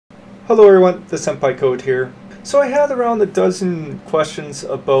Hello everyone, TheSenpaiCode here. So I had around a dozen questions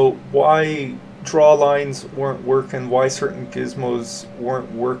about why draw lines weren't working, why certain gizmos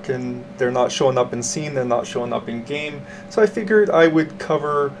weren't working. They're not showing up in scene, they're not showing up in game. So I figured I would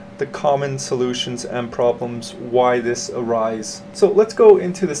cover the common solutions and problems why this arise. So let's go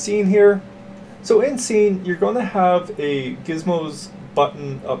into the scene here. So in scene, you're going to have a gizmos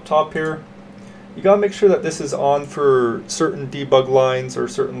button up top here. You gotta make sure that this is on for certain debug lines or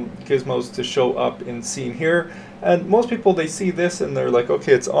certain gizmos to show up in scene here. And most people, they see this and they're like,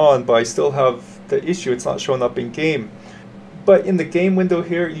 okay, it's on, but I still have the issue, it's not showing up in game. But in the game window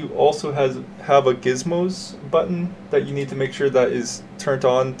here, you also have a gizmos button that you need to make sure that is turned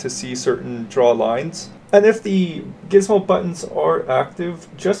on to see certain draw lines. And if the gizmo buttons are active,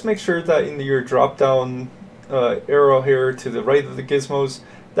 just make sure that in your drop down arrow here to the right of the gizmos,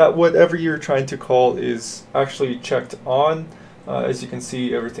 that whatever you're trying to call is actually checked on. As you can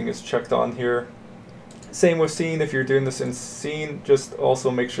see, everything is checked on here. Same with scene. If you're doing this in scene, just also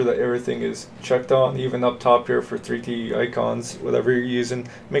make sure that everything is checked on, even up top here for 3D icons, whatever you're using,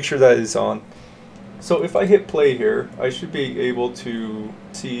 make sure that is on. So if I hit play here, I should be able to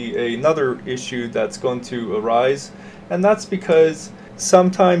see another issue that's going to arise, and that's because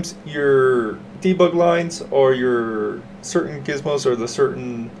sometimes your debug lines or your certain gizmos or the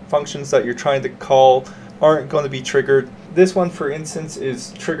certain functions that you're trying to call aren't going to be triggered. This one, for instance,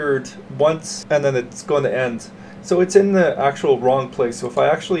 is triggered once and then it's going to end. So it's in the actual wrong place. So if I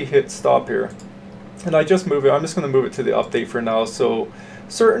actually hit stop here and I just move it, I'm just going to move it to the update for now. So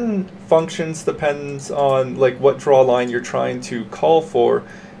certain functions, depends on like what draw line you're trying to call for,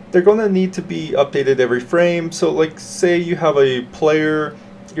 they're going to need to be updated every frame. So like say you have a player,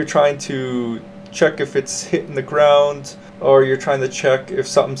 you're trying to check if it's hitting the ground, or you're trying to check if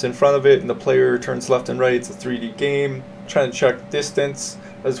something's in front of it and the player turns left and right, it's a 3D game, trying to check distance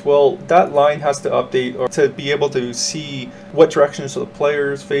as well. That line has to update or to be able to see what directions the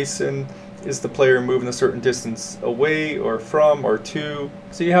player is facing. Is the player moving a certain distance away or from or to?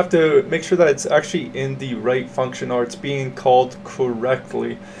 So you have to make sure that it's actually in the right function or it's being called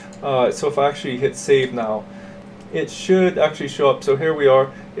correctly. So if I actually hit save now, it should actually show up. So here we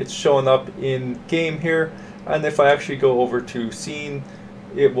are, it's showing up in game here. And if I actually go over to scene,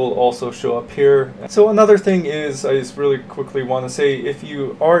 it will also show up here. So another thing is, I just really quickly want to say, if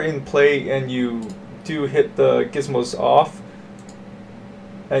you are in play and you do hit the gizmos off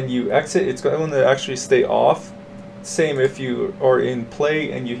and you exit, it's going to actually stay off. Same if you are in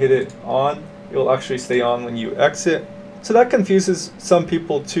play and you hit it on, it will actually stay on when you exit. So that confuses some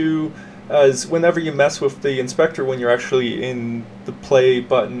people too, as whenever you mess with the inspector when you're actually in the play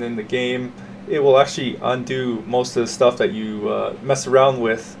button in the game, it will actually undo most of the stuff that you mess around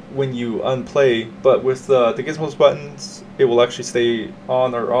with when you unplay. But with the gizmos buttons, it will actually stay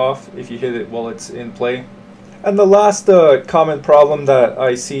on or off if you hit it while it's in play. And the last common problem that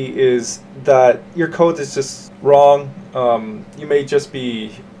I see is that your code is just wrong. You may just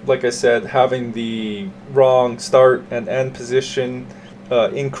be, like I said, having the wrong start and end position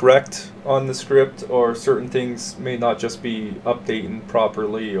incorrect on the script, or certain things may not just be updating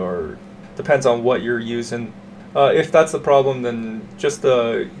properly, or depends on what you're using. If that's the problem, then just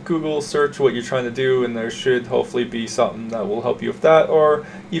Google search what you're trying to do and there should hopefully be something that will help you with that. Or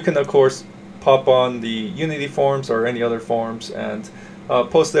you can of course pop on the Unity forums or any other forums and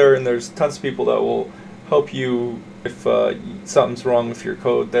post there, and there's tons of people that will help you if something's wrong with your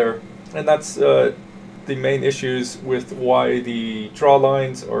code there. And that's the main issues with why the draw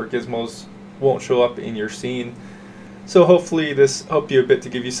lines or gizmos won't show up in your scene. So hopefully this helped you a bit to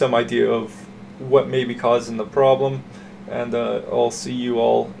give you some idea of what may be causing the problem, and I'll see you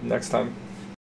all next time.